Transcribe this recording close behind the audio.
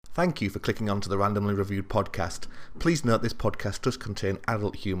Thank you for clicking onto the Randomly Reviewed podcast. Please note this podcast does contain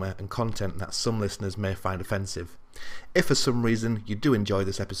adult humour and content that some listeners may find offensive. If for some reason you do enjoy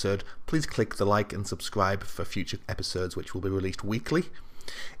this episode, please click the like and subscribe for future episodes which will be released weekly.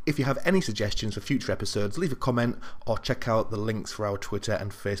 If you have any suggestions for future episodes, leave a comment or check out the links for our Twitter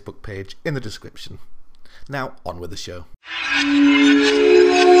and Facebook page in the description. Now, on with the show.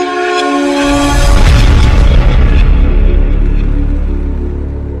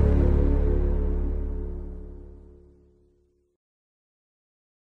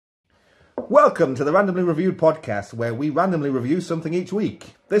 Welcome to the Randomly Reviewed podcast, where we randomly review something each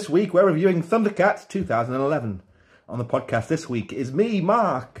week. This week we're reviewing Thundercats 2011. On the podcast this week is me,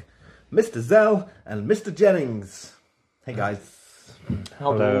 Mark, Mr. Zell, and Mr. Jennings. Hey guys.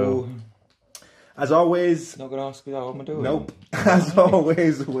 Hello. As always... Not going to ask me how I'm doing? Nope. As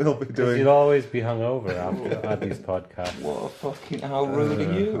always, we'll be doing... You'll always be hungover after these podcasts. What a fucking... How rude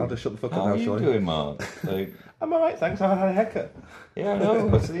are you? I'll just shut the fuck up now, How are you shall I? doing, Mark? Like, I'm alright, thanks. I had a haircut. yeah, I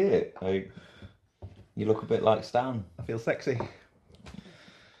know. I see it. Like, you look a bit like Stan. I feel sexy.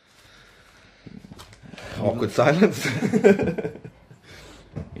 Awkward silence. Are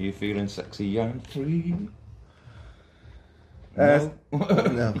you feeling sexy and free? No.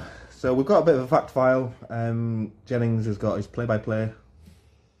 No. So we've got a bit of a fact file. Jennings has got his play-by-play,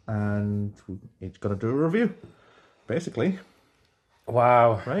 and he's going to do a review, basically.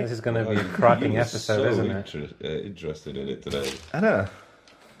 Wow, Right. this is going to be a cracking You were episode, isn't it? Interested in it today. I know.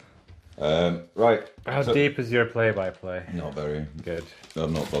 Right. How so- deep is your play-by-play? Not very. Good.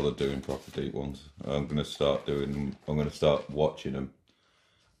 I'm not bothered doing proper deep ones. I'm going to start watching them.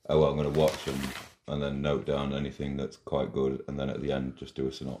 Oh, well, I'm going to watch them and then note down anything that's quite good, and then at the end just do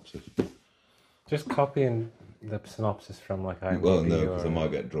a synopsis. Just copying the synopsis from like IMDb. Well, no, because I or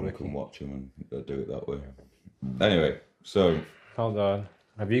might get drunk Wiki. and watch them and do it that way. Anyway, so Hold on.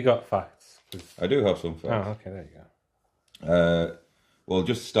 Have you got facts? 'Cause- I do have some Oh, facts. okay, there you go. Well,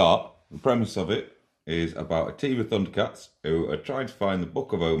 just to start, the premise of it is about a team of Thundercats who are trying to find the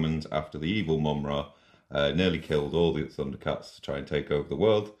Book of Omens after the evil Mumra nearly killed all the Thundercats to try and take over the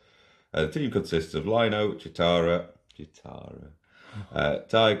world. The team consists of Lino, Chitara,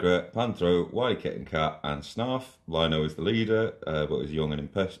 Tigra, Panthro, Wily Kitten Cat, and Snarf. Lino is the leader, but is young and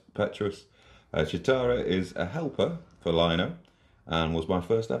impetuous. Chitara is a helper for Lino, and was my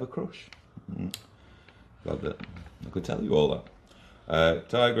first ever crush. Glad that I could tell you all that.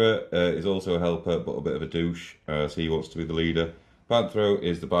 Tigra is also a helper, but a bit of a douche, so he wants to be the leader. Panthro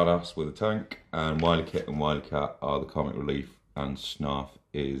is the badass with a tank, and Wily Kit and Wily Cat are the comic relief, and Snarf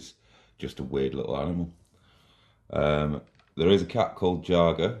is just a weird little animal. There is a cat called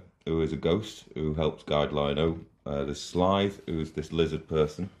Jarga, who is a ghost, who helps guide Lino. There's Slithe, who is this lizard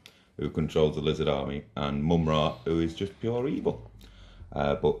person, who controls the lizard army, and Mumra, who is just pure evil,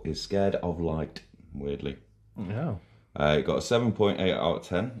 but is scared of light, weirdly. No. It got a 7.8 out of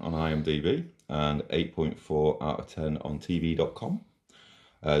 10 on IMDb, and 8.4 out of 10 on TV.com.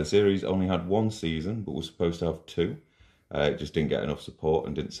 The series only had one season, but was supposed to have two. It just didn't get enough support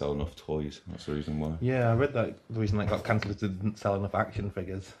and didn't sell enough toys. That's the reason why. Yeah, I read that the reason that got cancelled is it didn't sell enough action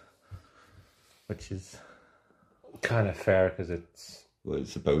figures, which is... Kind of fair because it's... Well,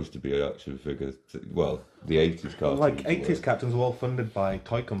 it's supposed to be action figures. Well, the 80s cartoons. Like, were. 80s cartoons were all funded by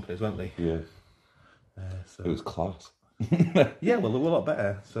toy companies, weren't they? Yeah, So... it was class. Yeah, well, they were a lot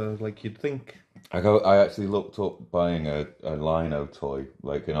better. So, like, you'd think... I actually looked up buying a Lino toy,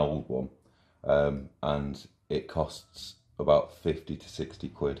 like an old one, and it costs about 50 to 60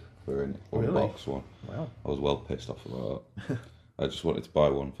 quid for an unboxed one. Wow. I was well pissed off about that. I just wanted to buy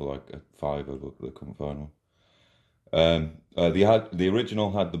one for like a £5, but I couldn't find one. The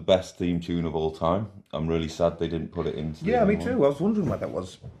original had the best theme tune of all time. I'm really sad they didn't put it into the Yeah, me new too. one. I was wondering what that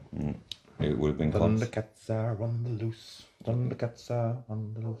was. It would have been class. Thundercats are on the loose. Thundercats are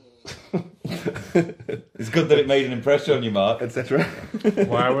on the loose. It's good that it made an impression on you, Mark. Etc.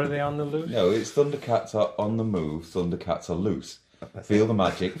 Why were they on the loose? No, it's Thundercats are on the move, Thundercats are loose. Feel the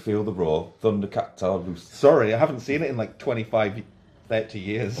magic, feel the raw, Thundercats are loose. Sorry, I haven't seen it in like 25, 30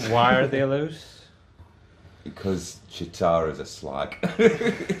 years. Why are they loose? Because Chitara's a slag.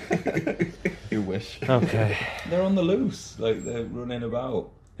 You wish. Okay. They're on the loose, like they're running about.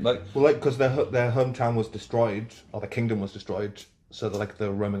 Like, Well, like, because their hometown was destroyed, or their kingdom was destroyed, so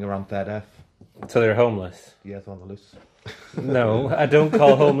they're roaming around Third F. So they're homeless? Yeah, they're on the loose. No, I don't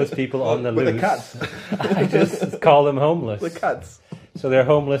call homeless people on the With loose. the cats. I just call them homeless. The cats. So they're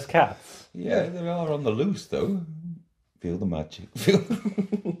homeless cats? yeah, they are on the loose though. Feel the magic. Feel.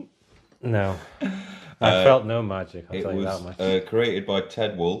 No. I felt no magic, I'll It tell you was that much. created by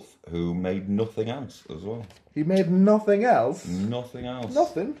Ted Wolfe, who made nothing else as well. He made nothing else. Nothing else.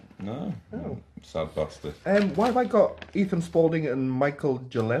 Nothing. No. Oh. Sad bastard. Why have I got Ethan Spaulding and Michael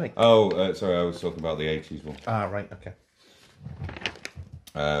Jelenic? Oh, sorry, I was talking about the 80s one. Ah, right, okay.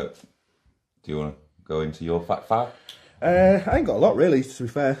 Do you want to go into your fact file? I ain't got a lot really, to be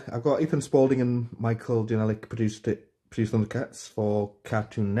fair. I've got Ethan Spaulding and Michael Jelenic produced Thundercats for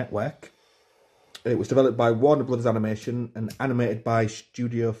Cartoon Network. It was developed by Warner Brothers Animation and animated by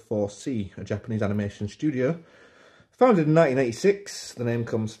Studio 4C, a Japanese animation studio. Founded in 1986, the name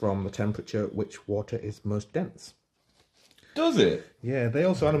comes from the temperature at which water is most dense. Does it? Yeah, they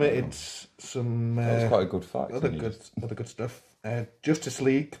also animated some That was quite a good fact. other good stuff. Justice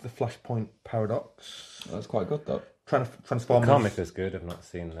League, The Flashpoint Paradox, That's quite good, though. The Transformers. comic is good, I've not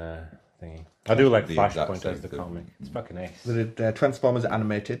seen the thingy. I do like The exact Flashpoint same as the thing. comic. It's fucking ace. They did Transformers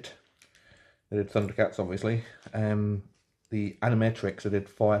Animated. They did Thundercats, obviously. The Animatrix, they did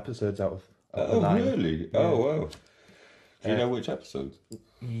 4 episodes out of the 9. Really? Oh, wow. Do you know which episodes?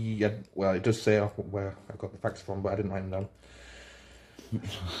 Yeah, well, it does say where I got the facts from, but I didn't write them down.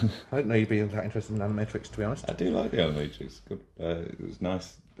 I didn't know you'd be that interested in Animatrix, to be honest. I do like the Animatrix. Good. It was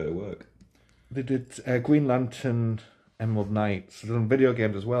nice bit of work. They did Green Lantern, Emerald Knight. So they've done video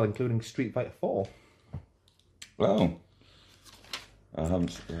games as well, including Street Fighter 4. Wow. I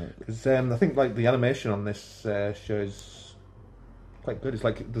haven't. Because I think like the animation on this show is quite good. It's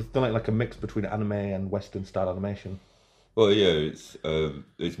like they've done like a mix between anime and Western style animation. Well, yeah,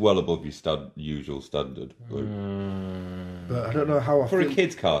 it's well above your usual standard. Like, But I don't know how I for a feel.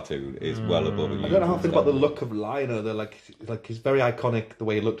 kids' cartoon, it's well above. I don't know how I feel about the look of Lionel. They're like he's very iconic the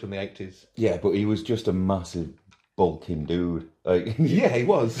way he looked in the 80s. Yeah, but he was just a massive bulking dude. Like, Yeah, he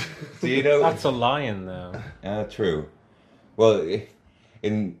was. do you know? That's a lion, though. True. Well,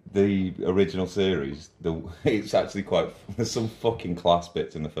 in the original series, it's actually quite. There's some fucking class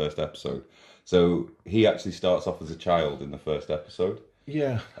bits in the first episode. So he actually starts off as a child in the first episode.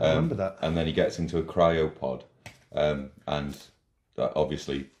 Yeah, I remember that. And then he gets into a cryopod, and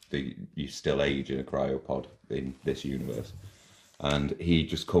obviously you still age in a cryopod in this universe. And he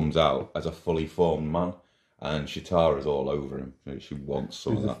just comes out as a fully formed man, and Chitara's all over him. She wants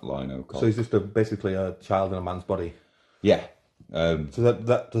some of that lino cock. So he's just basically a child in a man's body. Yeah. So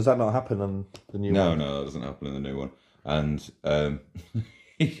that does that not happen on the new one? No, that doesn't happen in the new one. And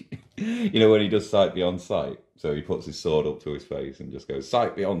you know when he does sight beyond sight, so he puts his sword up to his face and just goes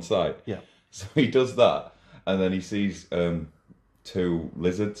sight beyond sight. Yeah. So he does that, and then he sees 2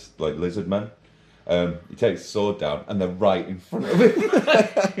 lizards, like lizard men. He takes the sword down, and they're right in front of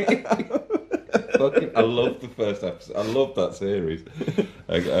him. I love the first episode. I love that series.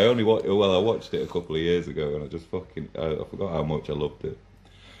 I watched it a couple of years ago, and I just I forgot how much I loved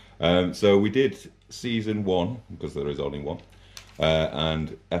it. So we did season 1 because there is only one,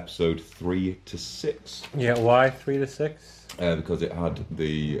 and episode 3 to 6. Yeah, why 3 to 6? Because it had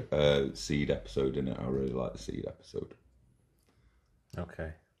the seed episode in it. I really like the seed episode.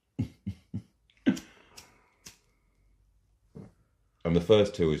 Okay. And the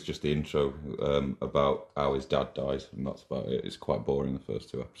first 2 is just the intro about how his dad dies, and that's about it. It's quite boring, the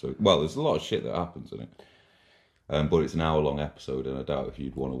first 2 episodes. Well, there's a lot of shit that happens in it. But it's an hour-long episode, and I doubt if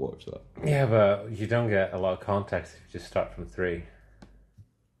you'd want to watch that. Yeah, but you don't get a lot of context if you just start from 3.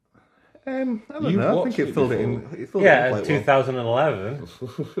 I don't You've know. I watched think it it filled it before. in. It filled it in Yeah, quite 2011.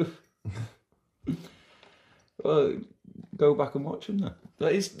 Well, go back and watch them then.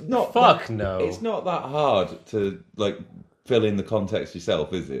 It's not. Fuck no. It's not that hard to fill in the context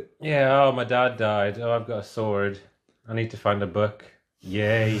yourself, is it? Yeah, oh, my dad died. Oh, I've got a sword. I need to find a book.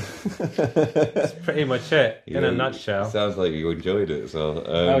 Yay. That's pretty much it, in a nutshell. Sounds like you enjoyed it. So.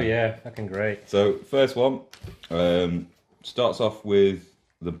 Oh, yeah, fucking great. So, first one starts off with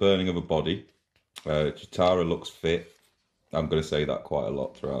the burning of a body. Chitara looks fit. I'm going to say that quite a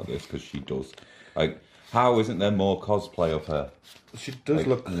lot throughout this because she does. How isn't there more cosplay of her? She does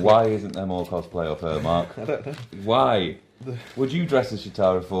look. Why isn't there more cosplay of her, Mark? I don't know. Why? Would you dress as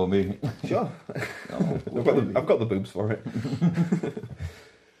Chitara for me? Sure. Oh, I've got the boobs for it.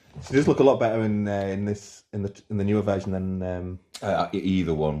 She does look a lot better in the newer version than.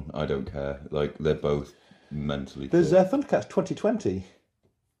 Either one, I don't care. They're both mentally. There's fit. Thundercats 2020.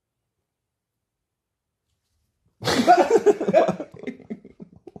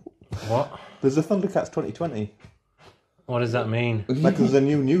 What? There's a Thundercats 2020. What does that mean? Like there's a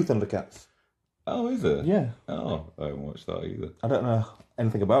new Thundercats. Oh, is it? Yeah. Oh, I haven't watched that either. I don't know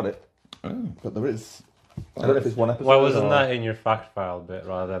anything about it, Oh. but there is. I don't know if it's one episode. Why wasn't or... that in your fact file bit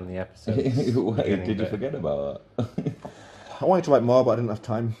rather than the episode? Wait, did you forget about that? I wanted to write more, but I didn't have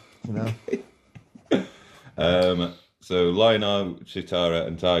time. You know. So Lionel, Chitara,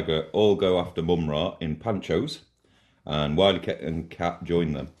 and Tiger all go after Mumra in panchos, and Wily and Cat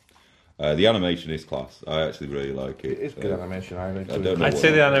join them. The animation is class. I actually really like it. It is good animation. I don't know I'd what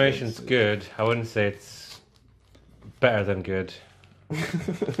say the else animation's it is. good. I wouldn't say it's better than good.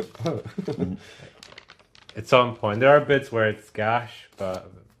 It's on point. There are bits where it's gash,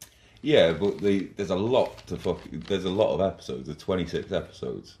 but Yeah, but there's a lot There's a lot of episodes. There's 26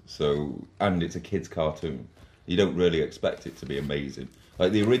 episodes. So, and it's a kids' cartoon. You don't really expect it to be amazing.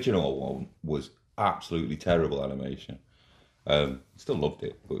 Like the original one was absolutely terrible animation. Still loved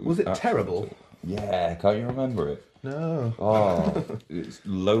it. But Was it absolutely terrible? Yeah, can't you remember it? No. Oh,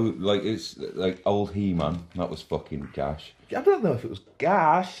 it's like old He-Man. That was fucking gash. I don't know if it was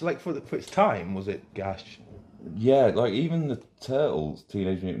gash. Like for its time, was it gash? Yeah, like even the Turtles,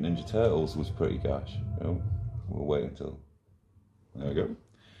 Teenage Mutant Ninja Turtles, was pretty gash. You know, we'll wait until. There we go.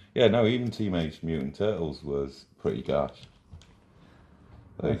 Yeah, no, even Teenage Mutant Turtles was pretty gash.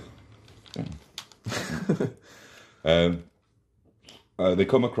 Like, yeah. They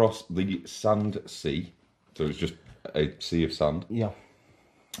come across the Sand Sea, so it's just a sea of sand, Yeah.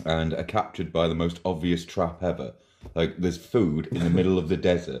 and are captured by the most obvious trap ever. Like, there's food in the middle of the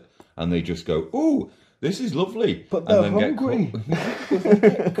desert, and they just go, "Ooh, this is lovely," But and they're hungry.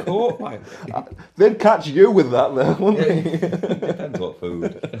 Get caught by it. They'd catch you with that, though, wouldn't they? Depends what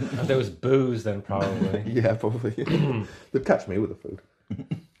food. if there was booze, then probably. Yeah, probably. They'd catch me with the food.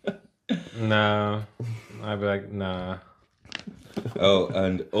 No, I'd be like, nah. Oh,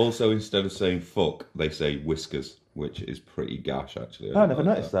 and also instead of saying fuck, they say whiskers, which is pretty gash, actually. I never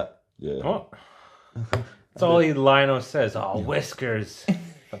noticed that. Yeah. What? That's all Lino says. Oh, whiskers.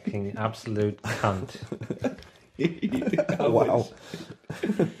 Fucking absolute cunt. Wow.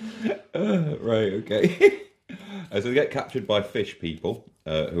 Right, okay. So they get captured by fish people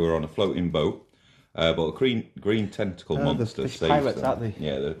who are on a floating boat, but a green tentacle the monster fish saves pirates, them. aren't they?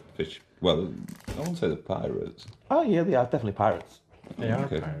 Yeah, the fish. Well, I won't say the pirates. Oh, yeah, they are definitely pirates. They are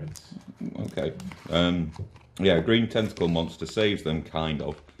Okay. pirates. Okay. Yeah, a green tentacle monster saves them, kind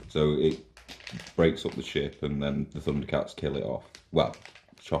of. So it breaks up the ship, and then the Thundercats kill it off. Well,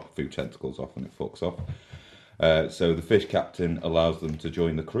 chop a few tentacles off, and it fucks off. So the fish captain allows them to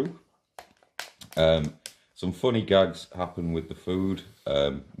join the crew. Some funny gags happen with the food,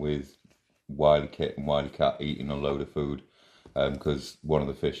 with Wily Kit and Wily Cat eating a load of food, because one of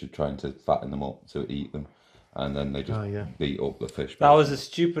the fish are trying to fatten them up to eat them, and then they just beat up the fish. That was the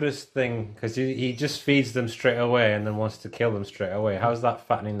stupidest thing, because he just feeds them straight away and then wants to kill them straight away. How's that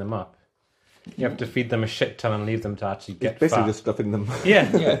fattening them up? You have to feed them a shit ton and leave them to actually get Basically fat. just stuffing them. Yeah.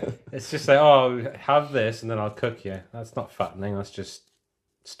 Yeah. It's just like, oh, have this and then I'll cook you. That's not fattening, that's just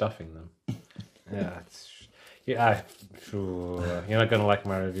stuffing them. Yeah, sure. You're not going to like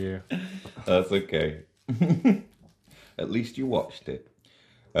my review. That's okay. At least you watched it.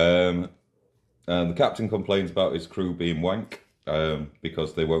 The captain complains about his crew being wank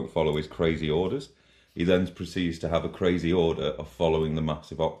because they won't follow his crazy orders. He then proceeds to have a crazy order of following the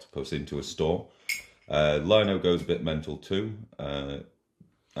massive octopus into a store. Lino goes a bit mental too.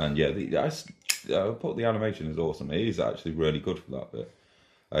 And yeah, I thought the animation is awesome. It is actually really good for that bit.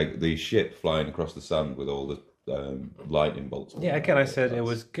 Like the ship flying across the sand with all the lightning bolts. Yeah, again, I said it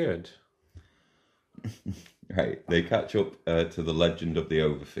was good. Right, they catch up to the legend of the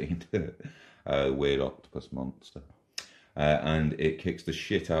Overfiend, weird octopus monster, and it kicks the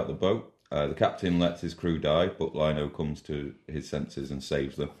shit out of the boat. The captain lets his crew die, but Lino comes to his senses and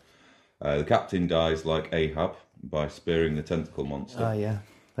saves them. The captain dies like Ahab by spearing the tentacle monster. Oh, yeah.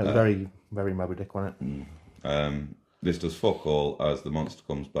 That was very, very Moby Dick, wasn't it? This does fuck all as the monster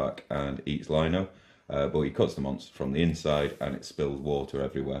comes back and eats Lino, but he cuts the monster from the inside and it spills water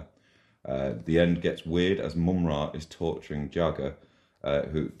everywhere. The end gets weird as Mumra is torturing Jagger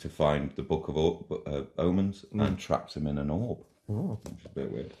to find the Book of Omens and traps him in an orb. Which is a bit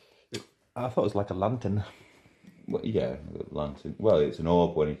weird. I thought it was like a lantern. Well, yeah, a lantern. Well, it's an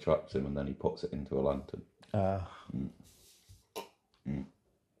orb when he traps him and then he puts it into a lantern.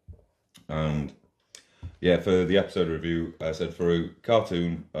 And yeah, for the episode review, I said for a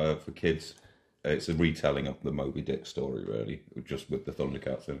cartoon for kids, it's a retelling of the Moby Dick story, really, just with the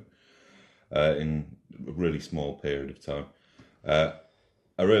Thundercats in a really small period of time. I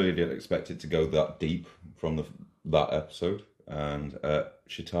really didn't expect it to go that deep from that episode, and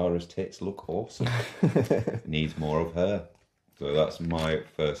Chitara's tits look awesome. Needs more of her. So that's my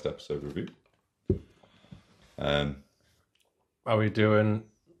first episode review. Are we doing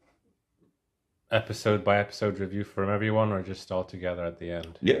episode by episode review from everyone, or just all together at the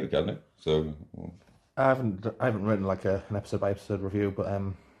end? Yeah, we got it. So, I haven't written like an episode by episode review, but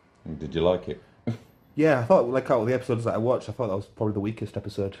did you like it? Yeah, I thought, like, out of the episodes that I watched, I thought that was probably the weakest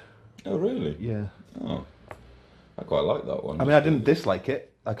episode. Oh, really? Yeah. Oh, I quite like that one. I mean, I didn't dislike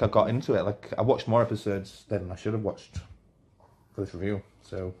it. Like, I got into it. Like, I watched more episodes than I should have watched for this review.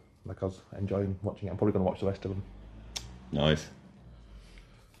 So, like, I was enjoying watching it. I'm probably going to watch the rest of them. Nice.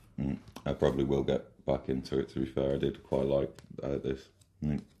 I probably will get back into it, to be fair. I did quite like this.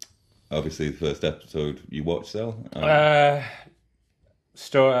 Obviously, the first episode you watched, Sel?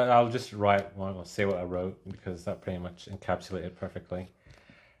 Story. I'll just write. Well, I'll say what I wrote because that pretty much encapsulated perfectly.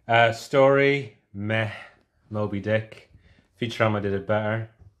 Story, meh. Moby Dick. Futurama did it better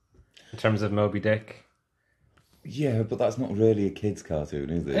in terms of Moby Dick. Yeah, but that's not really a kids' cartoon,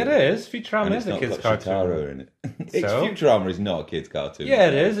 is it? It is. Futurama And is it's a kids' not got cartoon. Shitara in it. It's So? Futurama is not a kids' cartoon. Yeah,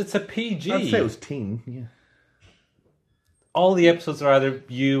 it is. It's a PG. I'd say it was teen, yeah. All the episodes are either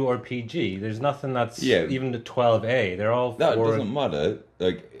U or PG. There's nothing that's even the 12A. They're all That for... doesn't matter.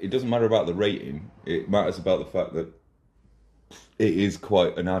 Like, it doesn't matter about the rating. It matters about the fact that it is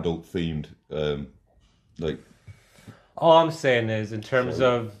quite an adult-themed, like... All I'm saying is, in terms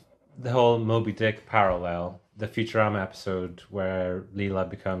of the whole Moby Dick parallel, the Futurama episode where Leela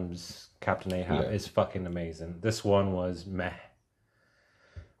becomes Captain Ahab is fucking amazing. This one was meh.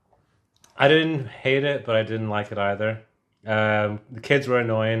 I didn't hate it, but I didn't like it either. The kids were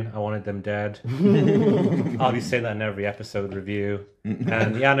annoying. I wanted them dead. I'll be saying that in every episode review.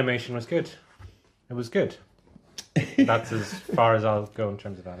 And the animation was good. It was good. That's as far as I'll go in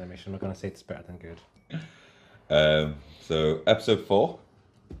terms of animation. I'm not going to say it's better than good. So, episode 4.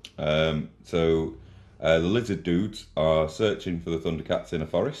 The lizard dudes are searching for the Thundercats in a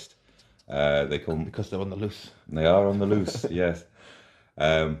forest. They come... Because they're on the loose. They are on the loose, yes.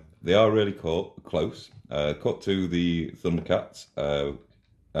 They are really close. Cut to the Thundercats,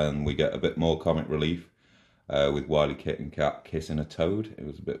 and we get a bit more comic relief with Wile E. Kit and Kat kissing a toad. It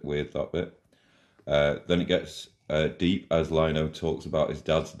was a bit weird, that bit. Then it gets deep as Lino talks about his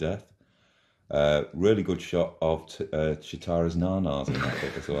dad's death. Really good shot of Chitara's nanas in that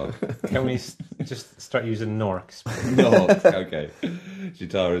bit as well. Can we just start using Norks? Norks, okay.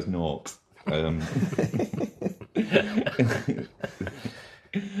 Chitara's Norks.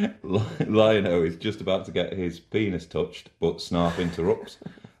 Lionel is just about to get his penis touched, but Snarf interrupts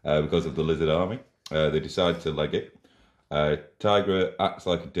because of the lizard army. They decide to leg it. Tigra acts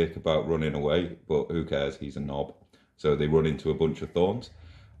like a dick about running away, but who cares? He's a knob. So they run into a bunch of thorns,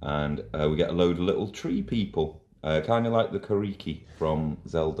 and we get a load of little tree people, kind of like the Kariki from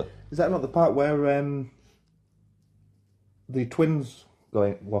Zelda. Is that not the part where the twins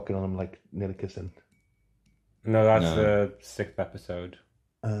walking on them, like, nearly kissing? No, that's the 6th episode.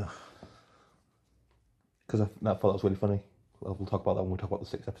 Because I thought that was really funny. We'll talk about that when we talk about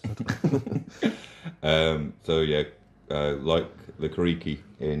the 6th episode. Like the Kariki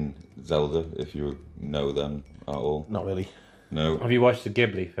in Zelda, if you know them at all. Not really. No. Have you watched the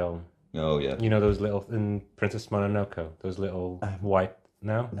Ghibli film? Oh, yeah. You know those little, in Princess Mononoke, those little white...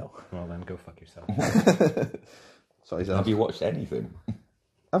 No? No. Well then, go fuck yourself. Sorry, Zach. Have you watched anything?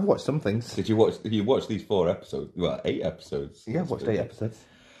 I've watched some things. Did you watch? You watched these 4 episodes? Well, 8 episodes. Yeah, I've watched 8 episodes.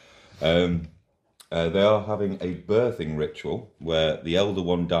 They are having a birthing ritual where the elder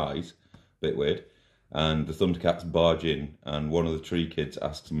one dies, bit weird, and the Thundercats barge in, and one of the tree kids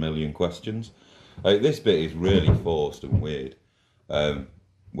asks a million questions. This bit is really forced and weird,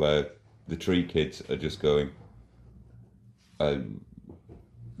 where the tree kids are just going.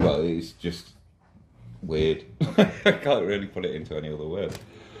 Well, it's just weird. I can't really put it into any other word.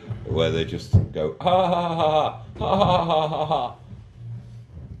 Where they just go ha ha ha ha ha ha ha ha.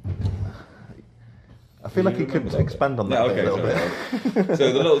 I feel like you could expand on that a little bit.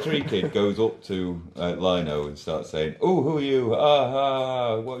 So the little tree kid goes up to Lino and starts saying, "Oh, who are you?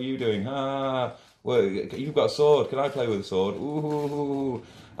 What are you doing? Well, you've got a sword. Can I play with a sword? Ooh."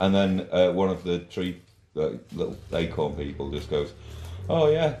 And then one of the tree little acorn people just goes, "Oh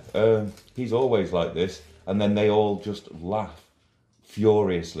yeah, he's always like this." And then they all just laugh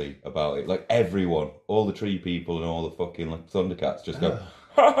furiously about it. Like everyone, all the tree people and all the fucking Thundercats just go.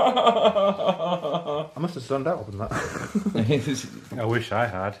 I must have zoned out on that. I wish I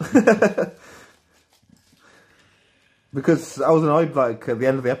had. Because I was annoyed, like, at the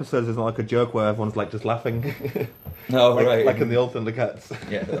end of the episodes, there's not like a joke where everyone's, like, just laughing. No, right. Like in the old Thundercats.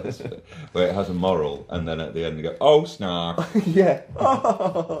 Yeah, that's where it has a moral, and then at the end they go, "Oh, snark." Yeah.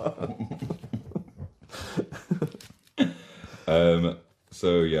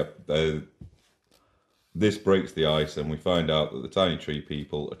 This breaks the ice, and we find out that the tiny tree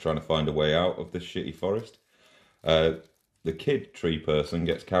people are trying to find a way out of this shitty forest. The kid tree person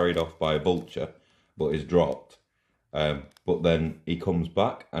gets carried off by a vulture, but is dropped. But then he comes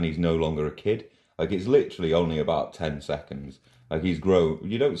back, and he's no longer a kid. Like, it's literally only about 10 seconds. Like, he's grown.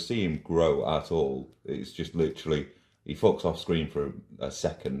 You don't see him grow at all. It's just literally, he fucks off screen for a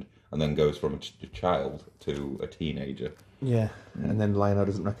second and then goes from a child to a teenager. Yeah, and then Lionel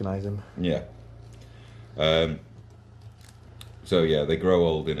doesn't recognise him. Yeah. So, yeah, they grow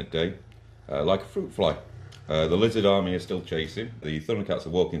old in a day, like a fruit fly. The lizard army is still chasing. The Thundercats are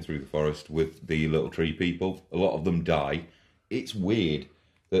walking through the forest with the little tree people. A lot of them die. It's weird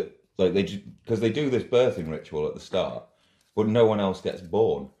that, like, because they do this birthing ritual at the start, but no one else gets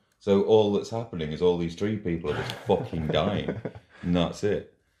born. So all that's happening is all these tree people are just fucking dying, and that's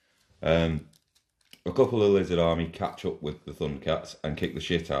it. A couple of lizard army catch up with the Thundercats and kick the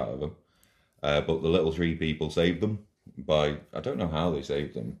shit out of them, but the little tree people save them by, I don't know how they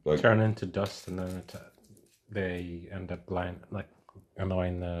saved them. Like, Turn into dust and then they end up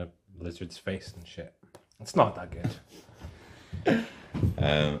annoying the lizard's face and shit. It's not that good.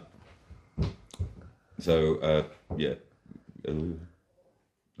 Yeah.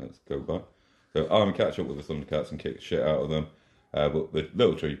 Let's go back. So Army catch up with the Thundercats and kick the shit out of them, but the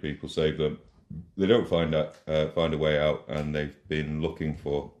little tree people save them. They don't find a way out, and they've been looking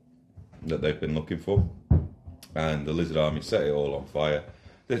for, and the lizard army set it all on fire.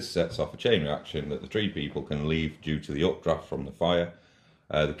 This sets off a chain reaction that the tree people can leave due to the updraft from the fire.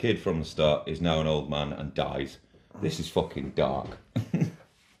 The kid from the start is now an old man and dies. This is fucking dark.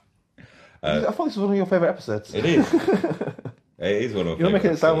 I thought this was one of your favourite episodes. It is. It is one of my You're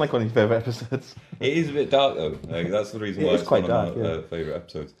making it sound episodes. like one of your favourite episodes. It is a bit dark though. Like, that's the reason why It is it's quite one of dark, my yeah. favourite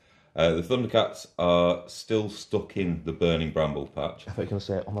episodes. The Thundercats are still stuck in the burning bramble patch. I thought you were going to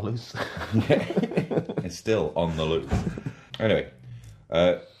say it on the loose. It's still on the loose. Anyway,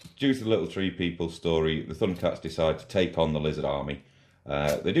 due to the little tree people's story, the Thundercats decide to take on the lizard army.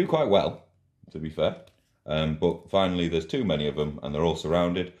 They do quite well, to be fair. But finally, there's too many of them, and they're all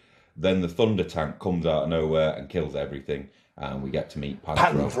surrounded. Then the Thunder Tank comes out of nowhere and kills everything, and we get to meet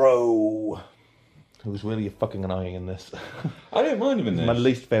Panthro. Panthro! Who's really fucking annoying in this. I didn't mind him in this. My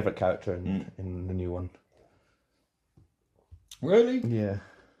least favourite character in the new one. Really? Yeah.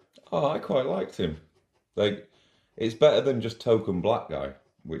 Oh, I quite liked him. Like, it's better than just token black guy,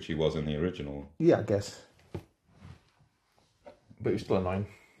 which he was in the original. Yeah, I guess. But he's still annoying.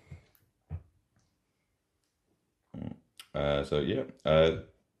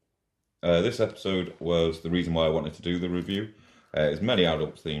 This episode was the reason why I wanted to do the review. There's many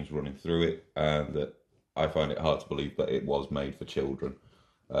adult themes running through it, and that I find it hard to believe that it was made for children,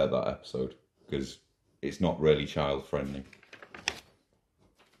 that episode, because it's not really child friendly.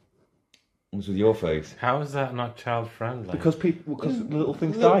 What's with your face? How is that not child friendly? Because little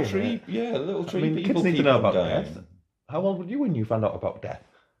things die. Little tree people kids need to keep know on about dying. death. How old were you when you found out about death?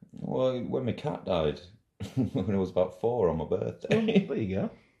 Well, when my cat died, when I was about 4 on my birthday. There you go.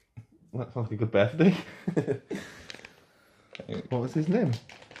 That sounds like a good birthday. What was his name?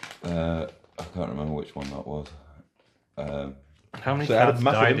 I can't remember which one that was. How many So it had a cats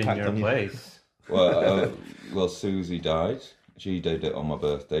massive died in impact your on you. place? Well, Susie died. She did it on my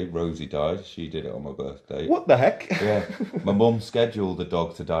birthday. Rosie died. She did it on my birthday. What the heck? Yeah, my mum scheduled a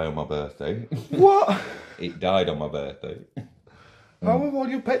dog to die on my birthday. What? It died on my birthday. How have all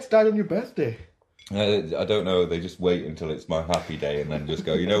your pets died on your birthday? I don't know. They just wait until it's my happy day and then just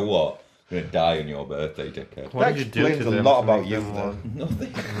go, you know what? I'm going to die on your birthday, dickhead. What That did you do explains to a them lot to about make you, them though. want-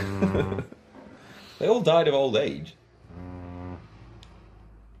 Nothing. They all died of old age.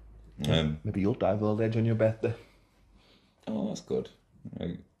 Maybe you'll die of old age on your birthday. Oh, that's good.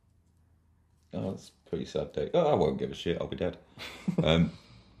 Like, oh, that's a pretty sad day. Oh, I won't give a shit. I'll be dead.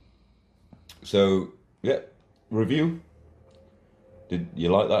 So, yeah, review. Did you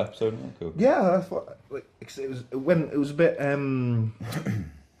like that episode? Cool. Yeah, I thought it was a bit. I mean,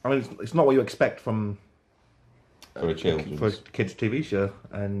 it's not what you expect from For a children's. for a kids' TV show,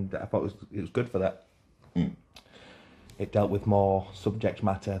 and I thought it was good for that. It dealt with more subject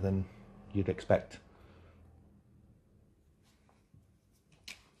matter than you'd expect.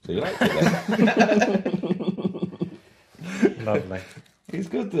 So you liked it then? Lovely. It's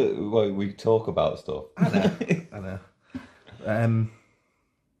good that we talk about stuff. I know.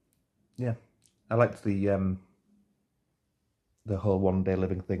 Yeah, I liked the whole one day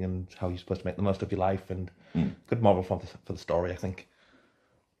living thing and how you're supposed to make the most of your life, and good moral for the story, I think.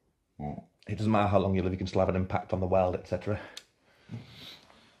 It doesn't matter how long you live, you can still have an impact on the world, etc.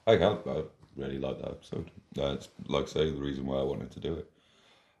 I really like that episode. It's, like I say, the reason why I wanted to do it.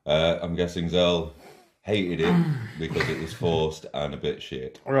 I'm guessing Zell hated it because it was forced and a bit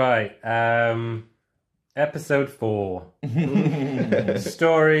shit. Right. Episode 4.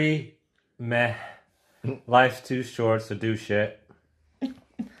 Story, meh. Life's too short, so do shit.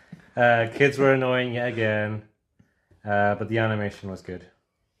 Kids were annoying yet again, but the animation was good.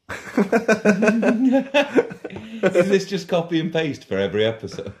 Is this just copy and paste for every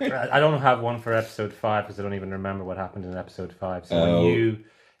episode? I don't have one for episode 5 because I don't even remember what happened in episode 5. So Oh. when you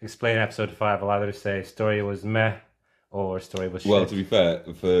explain episode 5, I'll either say story was meh or story was shit. Well, to be fair,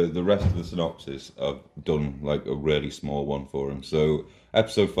 for the rest of the synopsis, I've done like a really small one for him. So,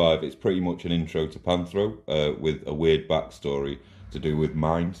 episode 5, it's pretty much an intro to Panthro with a weird backstory to do with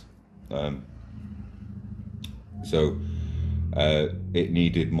mines. It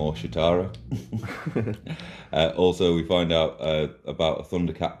needed more Shitara. Also, we find out about a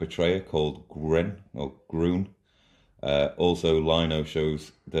Thundercat betrayer called Groon. Also, Lino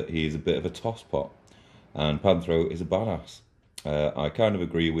shows that he is a bit of a tosspot, and Panthro is a badass. I kind of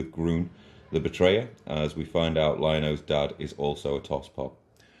agree with Groon, the betrayer, as we find out Lino's dad is also a tosspot.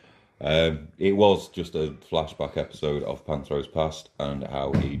 It was just a flashback episode of Panthro's past and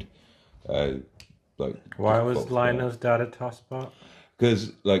how he'd Why was Lino's dad a tosspot?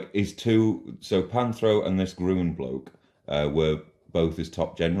 Because so Panthro and this Groon bloke were both his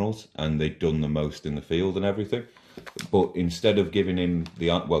top generals, and they'd done the most in the field and everything. But instead of giving him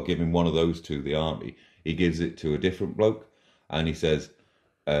giving one of those two the army, he gives it to a different bloke, and he says,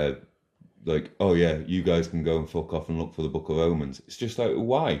 "Oh yeah, you guys can go and fuck off and look for the Book of Omens." It's just like,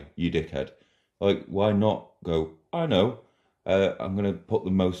 why, you dickhead? Like, why not go? I know, I'm gonna put the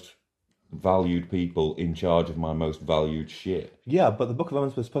most valued people in charge of my most valued shit. Yeah, but the Book of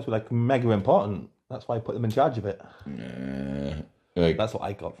Omens was supposed to be like mega important. That's why I put them in charge of it. That's what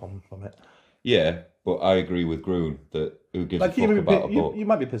I got from it. Yeah, but I agree with Groon that who gives a fuck about a book. You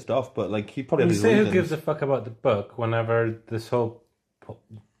might be pissed off, but like he probably. You has say reasons. who gives a fuck about the book whenever this whole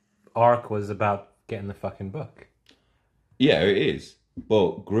arc was about getting the fucking book? Yeah, it is.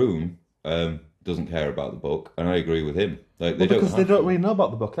 But Groon doesn't care about the book, and I agree with him. Like, they because they don't really know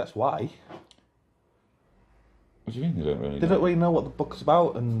about the book. That's why. What do you mean they don't really know? They don't really know what the book's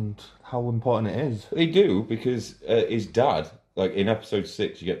about and how important it is. They do, because his dad, like in episode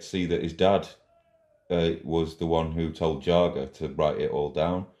 6, you get to see that his dad was the one who told Jarga to write it all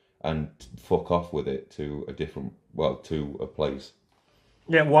down and fuck off with it to a place.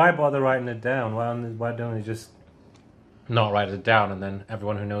 Yeah, why bother writing it down? Why don't they just not write it down and then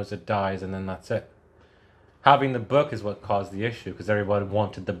everyone who knows it dies and then that's it? Having the book is what caused the issue because everybody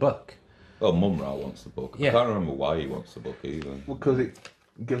wanted the book. Well, Mumra wants the book. Yeah. I can't remember why he wants the book either. Well, because it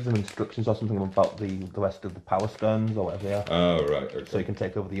gives them instructions or something about the rest of the Power Stones or whatever they are. Oh, right. Okay. So you can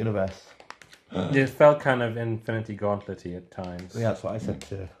take over the universe. It felt kind of Infinity Gauntlet-y at times. Yeah, that's what I said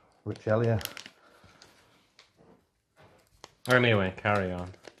to Rich earlier. Anyway, carry on.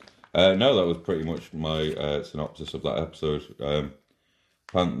 No, that was pretty much my synopsis of that episode.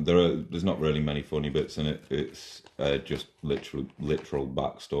 There's not really many funny bits in it. It's just literal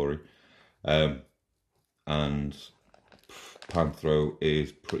backstory. And Panthro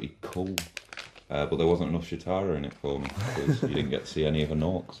is pretty cool. But there wasn't enough Shitara in it for me because you didn't get to see any of her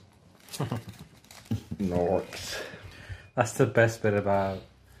Norks. Norks. That's the best bit about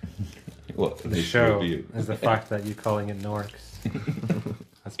What, the this show, review? is the fact that you're calling it Norks.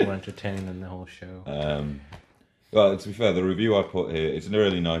 That's more entertaining than the whole show. Well, to be fair, the review I put here, it's a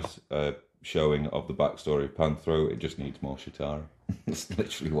really nice showing of the backstory of Panthro. It just needs more Shitara. That's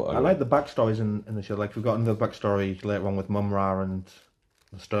literally what I like the backstories in the show. Like we've got another backstory later on with Mumra and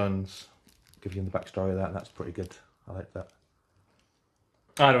the Stones. Give you the backstory of that, and that's pretty good. I like that.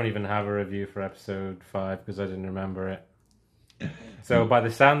 I don't even have a review for episode 5 because I didn't remember it. So by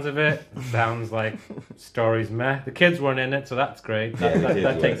the sounds of it, it sounds like story's meh. The kids weren't in it, so that's great.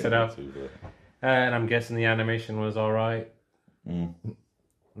 That takes it out. And I'm guessing the animation was alright. It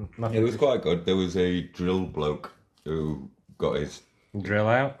was quite good. There was a drill bloke who got his... Drill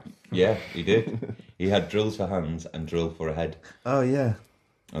out? Yeah, he did. He had drills for hands and drill for a head. Oh yeah.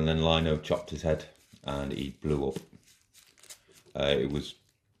 And then Lino chopped his head and he blew up. It was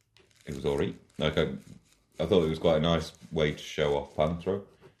alright. Like I thought it was quite a nice way to show off Panthro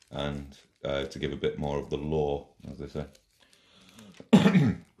and to give a bit more of the lore, as they say.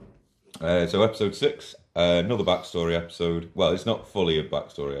 So episode 6, another backstory episode. Well, it's not fully a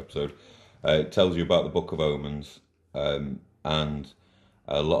backstory episode. It tells you about the Book of Omens, and there's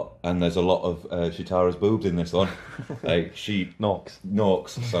a lot of Shitara's boobs in this one. Like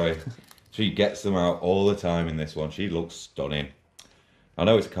Norks, sorry. She gets them out all the time in this one. She looks stunning. I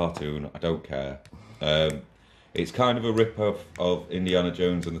know it's a cartoon. I don't care. It's kind of a rip-off of Indiana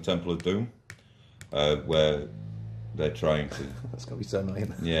Jones and the Temple of Doom, where they're trying to... That's going to be so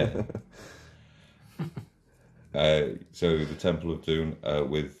annoying. Yeah. So the Temple of Doom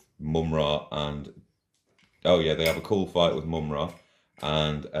with Mumra and... Oh yeah, they have a cool fight with Mumra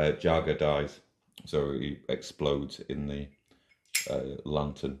and Jaga dies. So he explodes in the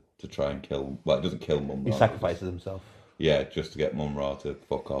lantern to try and kill. Well, it doesn't kill Mum Ra. He sacrifices himself. Yeah, just to get Mum Ra to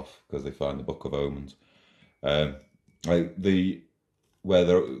fuck off because they find the Book of Omens. Where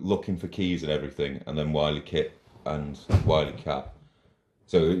they're looking for keys and everything, and then Wily Kit and Wily Cat.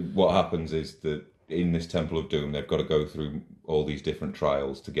 So what happens is that in this Temple of Doom, they've got to go through all these different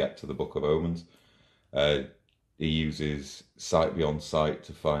trials to get to the Book of Omens. He uses sight beyond sight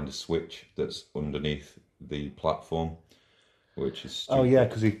to find a switch that's underneath the platform, which is stupid. Oh yeah,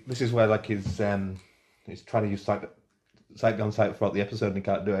 because this is where like he's trying to use sight beyond sight throughout the episode and he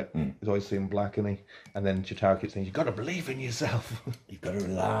can't do it. He's always seeing black, and then Chitara keeps saying, "You got to believe in yourself. You got to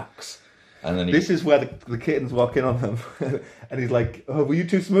relax." And then this is where the kittens walk in on them, and he's like, "Oh, were you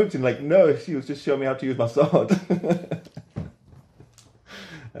two smooching?" Like, no, she was just showing me how to use my sword.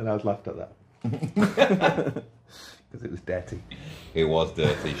 And I was laughed at that because it was dirty. It was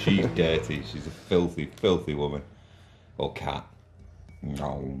dirty. She's dirty. She's a filthy, filthy woman. Or cat.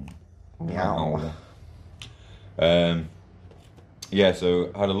 No. Meow. Yeah,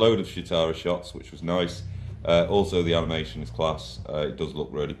 so had a load of Chitara shots, which was nice. Also, the animation is class. It does look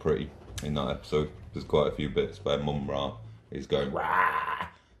really pretty in that episode. There's quite a few bits where Mum Ra is going rah,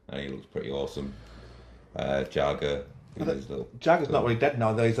 and he looks pretty awesome. Jaga. Jagger's not really dead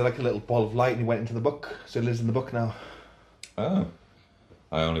now, though. He's like a little ball of light, and he went into the book, so he lives in the book now. Oh,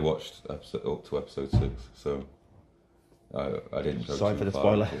 I only watched up to episode 6, so I didn't go Sorry too for the far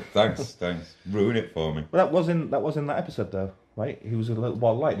spoiler. into it. Thanks. Ruin it for me. Well, that was in that episode, though, right? He was a little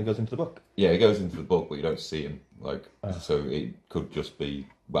ball of light, and he goes into the book. Yeah, he goes into the book, but you don't see him. So it could just be,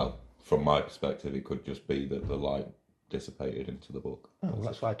 well, from my perspective, it could just be that the light dissipated into the book. Oh, well,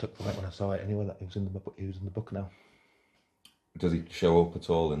 that's what I took from it when I saw it. Anyway, that he was in the book. He was in the book now. Does he show up at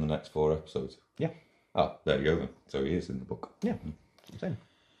all in the next 4 episodes? Yeah. Ah, there you go then. So he is in the book. Yeah, that's what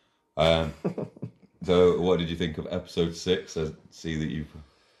I'm saying. So what did you think of episode 6? I see that you've...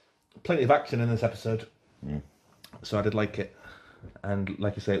 Plenty of action in this episode. So I did like it. And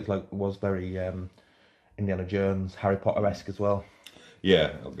like you say, it was very Indiana Jones, Harry Potter-esque as well.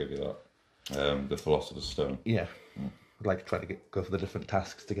 Yeah, I'll give you that. The Philosopher's Stone. Yeah. I'd like to try to go for the different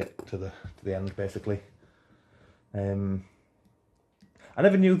tasks to get to the end, basically. I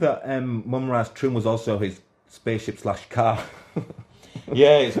never knew that Mum Ra's tomb was also his spaceship/car.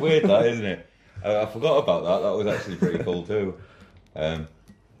 Yeah, it's weird that, isn't it? I forgot about that. That was actually pretty cool too. And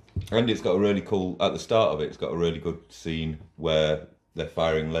it's got a really cool, at the start of it, it's got a really good scene where they're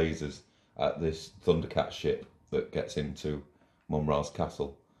firing lasers at this Thundercat ship that gets into Mum Ra's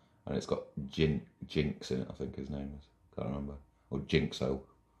castle. And it's got Jinx in it, I think his name is. Can't remember. Or Jinxo.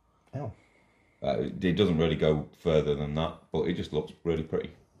 Oh. It doesn't really go further than that, but it just looks really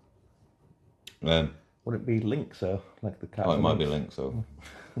pretty. Would it be Link, so? Like the cat? Oh, it might be Link, so.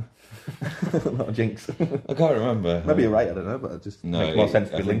 Not a Jinx. I can't remember. Maybe you're right, I don't know, but it just makes more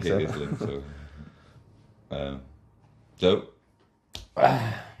sense to be Link, so. I think it is Link, so. So?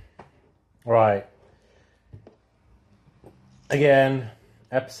 Right. Again,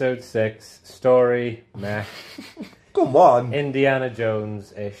 episode 6, story, meh. Come on! Indiana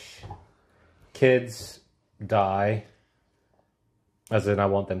Jones-ish. Kids die. As in, I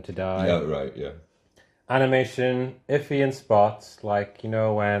want them to die. Yeah, right, yeah. Animation, iffy in spots. Like, you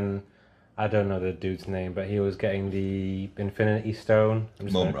know when... I don't know the dude's name, but he was getting the Infinity Stone. I'm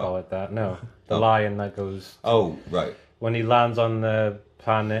just going to call it that. No. The lion that goes... Oh, right. When he lands on the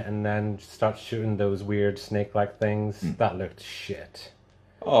planet and then starts shooting those weird snake-like things. That looked shit.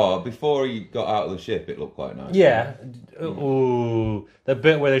 Oh, before he got out of the ship, it looked quite nice. Yeah. Ooh. The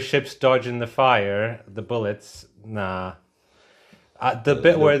bit where the ship's dodging the fire, the bullets, nah. The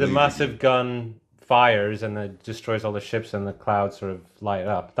bit where the massive gun fires and it destroys all the ships and the clouds sort of light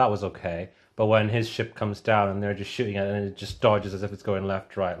up, that was okay. But when his ship comes down and they're just shooting at it and it just dodges as if it's going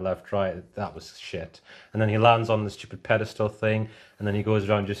left, right, that was shit. And then he lands on the stupid pedestal thing and then he goes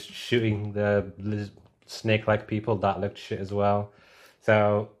around just shooting the snake-like people, that looked shit as well.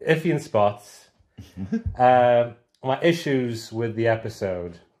 So, iffy in spots. My issues with the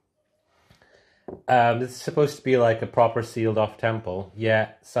episode. It's supposed to be like a proper sealed off temple,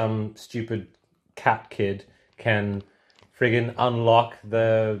 yet some stupid cat kid can friggin' unlock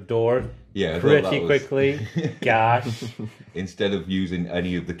the door pretty quickly. Gosh. Instead of using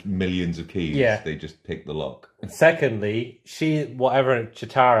any of the millions of keys, they just pick the lock. Secondly,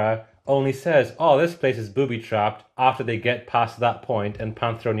 Chitara only says, oh, this place is booby-trapped after they get past that point and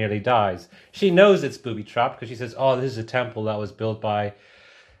Panthro nearly dies. She knows it's booby-trapped because she says, oh, this is a temple that was built by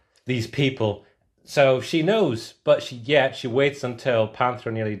these people. So she knows, but she waits until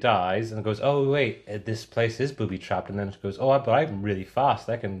Panther nearly dies and goes, oh, wait, this place is booby-trapped. And then she goes, oh, but I'm really fast.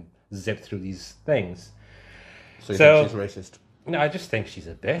 I can zip through these things. So you think she's racist? No, I just think she's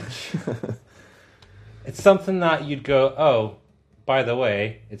a bitch. It's something that you'd go, oh, by the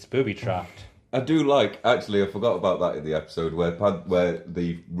way, it's booby-trapped. I do like, actually, I forgot about that in the episode where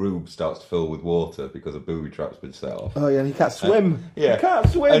the room starts to fill with water because a booby trap's been set off. Oh, yeah, and he can't swim. Yeah. He can't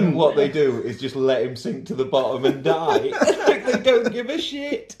swim. And what they do is just let him sink to the bottom and die. Like, they don't give a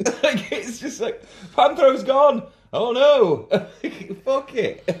shit. Like, it's just like, Panthro's gone. Oh no. Fuck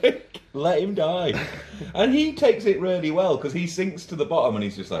it. Let him die. And he takes it really well because he sinks to the bottom and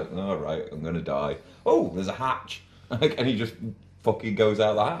he's just like, all right, I'm going to die. Oh, there's a hatch. Like, and he just fucking goes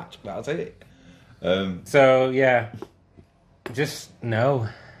out the hatch. That's it. So, yeah. Just no.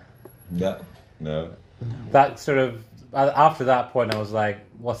 No. That sort of... After that point, I was like,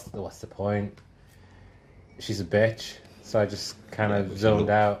 what's the point? She's a bitch. So I just kind of zoned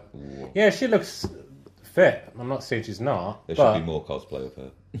out. Yeah, she looks fit. I'm not saying she's not. There should be more cosplay of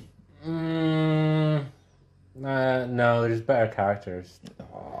her. No, there's better characters.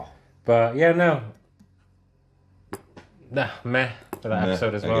 But, yeah, no. Nah, meh for that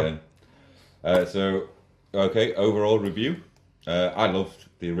episode as well. Again. Overall review. I loved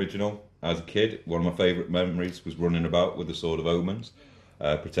the original as a kid. One of my favourite memories was running about with the Sword of Omens,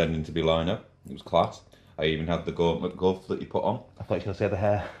 pretending to be Lino. It was class. I even had the gauntlet glove that you put on. I thought you were going to say the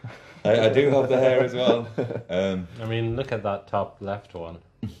hair. I do have the hair as well. I mean, look at that top left one.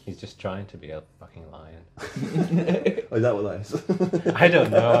 He's just trying to be a fucking lion. Oh, is that what that is? I don't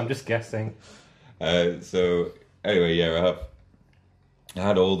know, I'm just guessing. So, anyway, yeah, I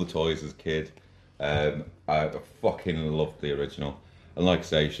had all the toys as a kid. I fucking loved the original. And like I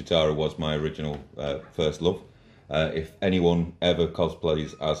say, Chitara was my original first love. If anyone ever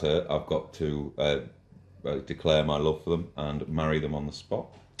cosplays as her, I've got to declare my love for them and marry them on the spot.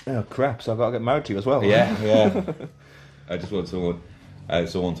 Oh, crap, so I've got to get married to you as well. Yeah. I just want someone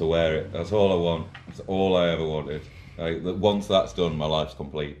to wear it. That's all I want. That's all I ever wanted. Once that's done, my life's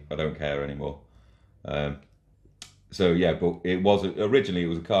complete. I don't care anymore. So yeah, but it was originally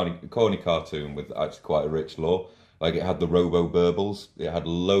a corny cartoon with actually quite a rich lore. Like it had the Robo Burbles, it had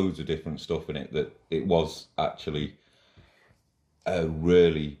loads of different stuff in it that it was actually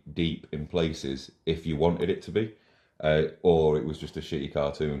really deep in places if you wanted it to be, or it was just a shitty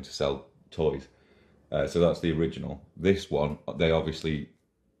cartoon to sell toys. So that's the original. This one, they obviously,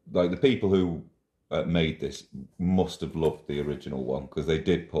 like the people who made this must have loved the original one because they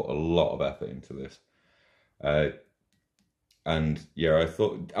did put a lot of effort into this. And yeah, I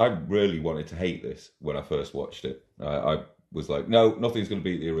thought I really wanted to hate this when I first watched it. I was like, no, nothing's going to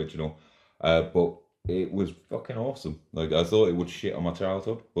beat the original. But it was fucking awesome. Like I thought it would shit on my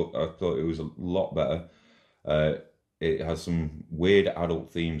childhood, but I thought it was a lot better. It has some weird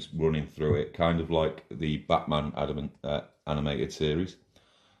adult themes running through it, kind of like the Batman animated series,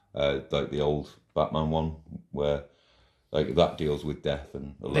 like the old Batman one, where like that deals with death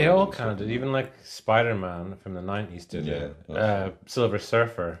and they all kind of did. Even like Spider-Man from the 90s did it. Silver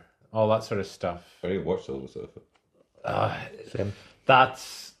Surfer, all that sort of stuff. I didn't watch Silver Surfer. Same.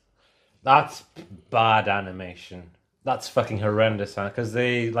 That's bad animation. That's fucking horrendous, because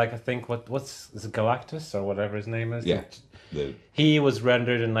they like I think is it Galactus or whatever his name is? Yeah, he was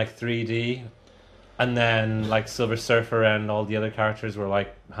rendered in like 3D. And then, like, Silver Surfer and all the other characters were,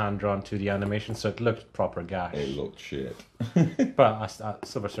 like, hand-drawn 2D animation, so it looked proper gash. It looked shit. But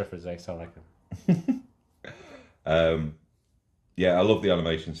Silver Surfer's ace, I like him. Yeah, I love the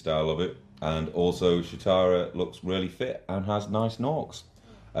animation style of it. And also, Chitara looks really fit and has nice norks.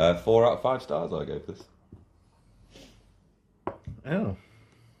 4 out of 5 stars I gave this. Oh.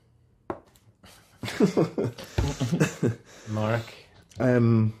 Mark?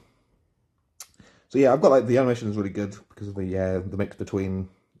 So yeah, I've got like the animation is really good because of the mix between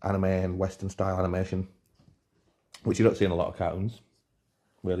anime and Western style animation, which you don't see in a lot of cartoons.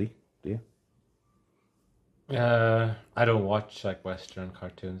 Really, do you? I don't watch like Western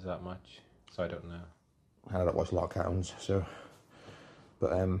cartoons that much, so I don't know. I don't watch a lot of cartoons, so.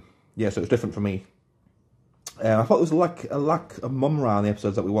 But yeah, so it's different for me. I thought there was a lack of Mumra in the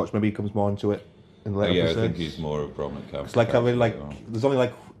episodes that we watched. Maybe he comes more into it in the later episodes. I think he's more of a prominent character. It's like I really like. There's only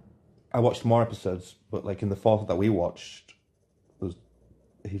like. I watched more episodes, but like in the 4th that we watched,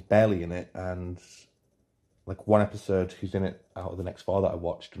 he's barely in it, and like one episode he's in it out of the next 4 that I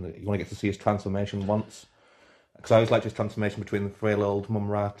watched, and you only get to see his transformation once. Because I always liked his transformation between the frail old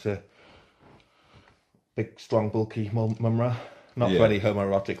Mumra to big, strong, bulky Mumra. Not for any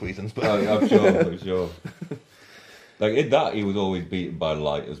homoerotic reasons, but I'm sure. Like in that, he was always beaten by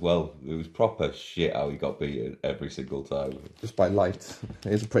Light as well. It was proper shit how he got beaten every single time. Just by Light.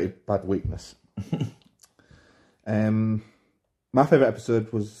 It is a pretty bad weakness. My favourite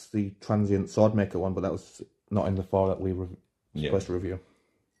episode was the Transient Swordmaker one, but that was not in the 4 that we were supposed to review.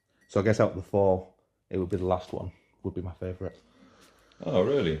 So I guess out of the 4, it would be the last one, would be my favourite. Oh,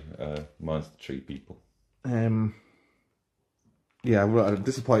 really? Mine's the Tree People. Yeah, I'm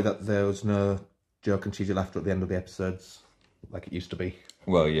disappointed that there was no joke and cheesy laughter at the end of the episodes, like it used to be.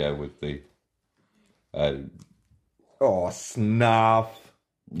 Well, yeah, with the... Oh, Snarf!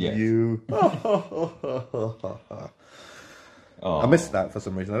 Yes. You... I missed that for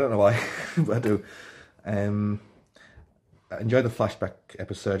some reason. I don't know why, but I do. I enjoyed the flashback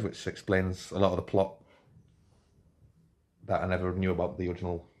episode, which explains a lot of the plot that I never knew about the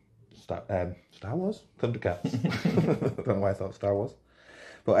original Star Wars? Thundercats. I don't know why I thought Star Wars.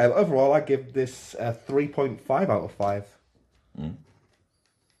 But overall, I give this a 3.5 out of 5. Mm.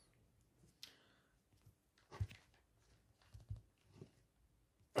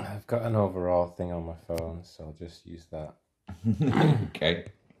 I've got an overall thing on my phone, so I'll just use that. Okay.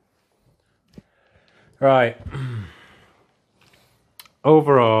 Right.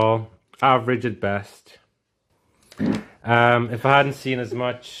 Overall, average at best. If I hadn't seen as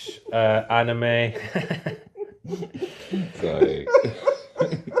much anime... Sorry.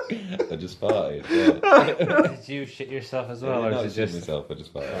 I just farted. Yeah. Did you shit yourself as well, or is it just... myself, I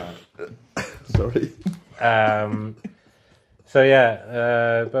just farted. Sorry. So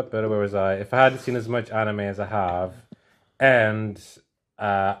yeah, but where was I? If I hadn't seen as much anime as I have, and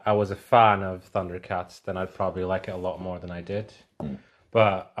I was a fan of Thundercats, then I'd probably like it a lot more than I did. Mm.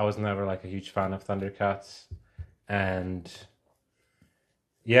 But I was never like a huge fan of Thundercats, and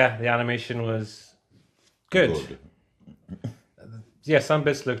yeah, the animation was good. Yeah, some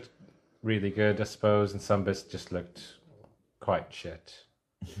bits looked really good, I suppose, and some bits just looked quite shit.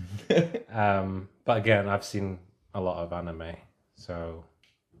 But again, I've seen a lot of anime, so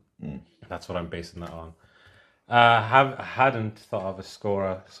that's what I'm basing that on. Hadn't thought of a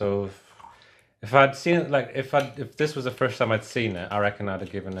scorer, so if I'd seen it, like if this was the first time I'd seen it, I reckon I'd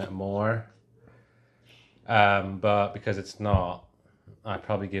have given it more. But because it's not, I'd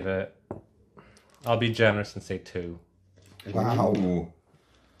probably give it. I'll be generous and say 2. Wow. Ooh.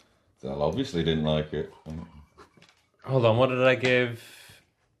 Well, obviously didn't like it. Hold on, what did I give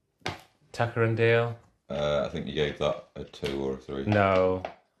Tucker and Dale? I think you gave that a 2 or a 3. No,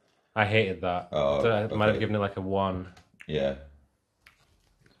 I hated that. Oh, I might have okay. given it like a 1. Yeah.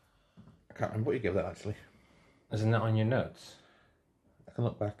 I can't remember what you gave that, actually. Isn't that on your notes? I can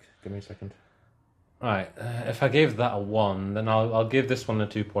look back. Give me a second. Right, if I gave that a 1, then I'll give this one a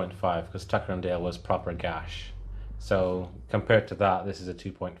 2.5, because Tucker and Dale was proper gash. So compared to that, this is a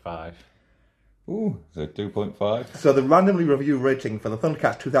 2.5. Ooh, so 2.5. So the randomly reviewed rating for the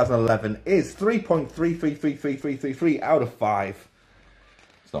Thundercats 2011 is 3.333333 out of 5.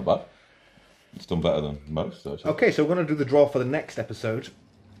 It's not bad. It's done better than most, actually. Okay, so we're going to do the draw for the next episode.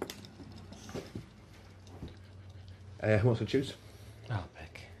 Who wants to choose? I'll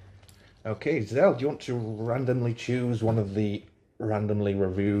pick. Okay, Zell, do you want to randomly choose one of the randomly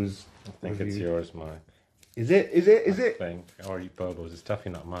reviews? I think it's yours, Mike. Is it? I think. Or you Bobo's. It's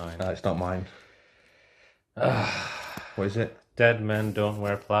definitely not mine. No, it's not mine. What is it? Dead Men Don't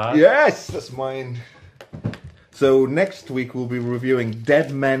Wear Plaid. Yes, that's mine. So next week we'll be reviewing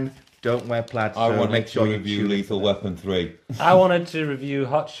Dead Men Don't Wear Plaid. I so wanted make sure to you review choose Lethal that. Weapon 3. I wanted to review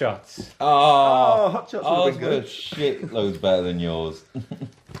Hot Shots. Oh, Hot Shots would ours have were been good. shitloads better than yours.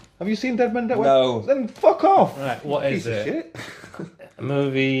 Have you seen Dead Men Don't Wear No. Plaid? Then fuck off. Right, what Piece is of it? shit. A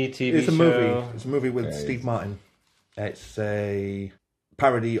movie, TV It's a show? movie. It's a movie with Yeah, Steve Martin. It's a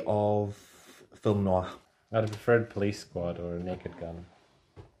parody of film noir. I'd have preferred Police Squad or Naked Gun.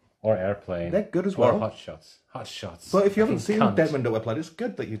 Or Airplane. They're good as Or well. Hot Shots. Hot Shots. But if you haven't Fucking seen cunt. Dead Men Don't Wear Plaid, it's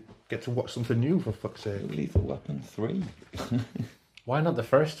good that you get to watch something new, for fuck's sake. Lethal Weapon 3. Why not the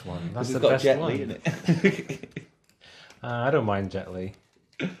first one? That's It's the got best Jet one. Li in it. I don't mind Jet Li.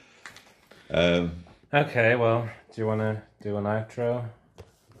 Um, Okay, well, do you want to do an outro?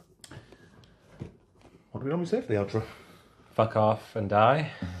 What do we normally say for the outro? Fuck off and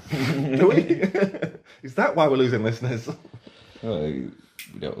die? Do we? Is that why we're losing listeners? well, we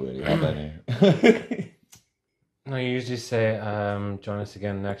don't really have any. No, you usually say, join us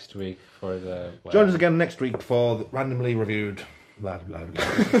again next week for the... Join us again next week for the randomly reviewed. Blah, blah,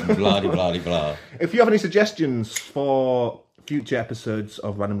 blah. Blah, blah, blah. If you have any suggestions for future episodes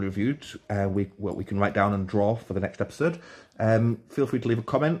of Randomly Reviewed, what we can write down and draw for the next episode, feel free to leave a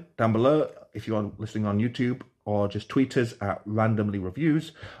comment down below. If you are listening on YouTube, or just tweet us at Randomly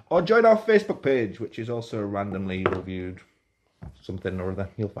Reviews, or join our Facebook page, which is also Randomly Reviewed something or other.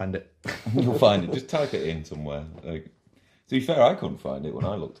 You'll find it. You'll find it. Just type it in somewhere. Like, to be fair, I couldn't find it when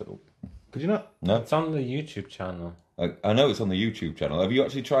I looked it up. Could you not? No. It's on the YouTube channel. I know it's on the YouTube channel. Have you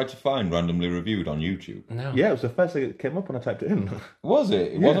actually tried to find Randomly Reviewed on YouTube? No. Yeah, it was the first thing that came up when I typed it in. Was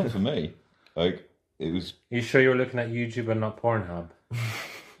it? It wasn't for me. Like, it was... You sure you were looking at YouTube and not Pornhub?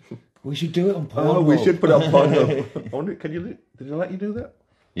 We should do it on Pornhub. Oh, we should put it on Pornhub. I wonder, did they let you do that?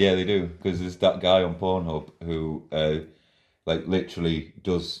 Yeah, they do. Because there's that guy on Pornhub who, like, literally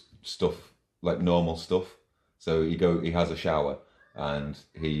does stuff, like normal stuff. So he has a shower and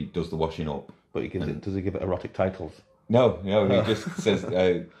he does the washing up. But does he give it erotic titles? No, he just says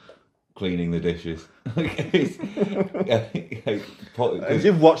cleaning the dishes.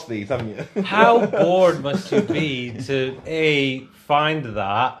 You've watched these, haven't you? How bored must you be to find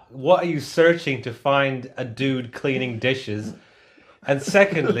that? What are you searching to find a dude cleaning dishes? And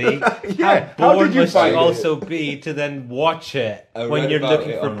secondly, how bored must you also be to then watch it when you're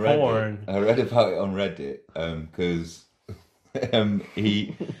looking for porn? I read about it on Reddit because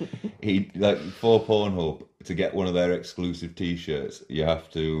he like for Pornhub, to get one of their exclusive T-shirts, you have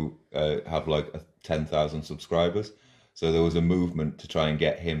to have like 10,000 subscribers. So there was a movement to try and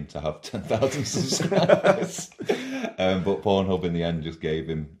get him to have 10,000 subscribers. But Pornhub in the end just gave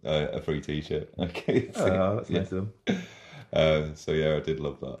him a free T-shirt. Okay, that's nice of them. So yeah, I did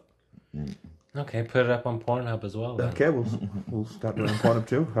love that. Okay, put it up on Pornhub as well. Then. Okay, we'll start doing Pornhub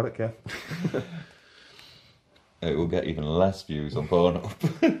too. I don't care. It will get even less views on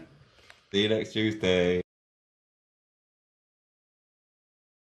Pornhub. See you next Tuesday.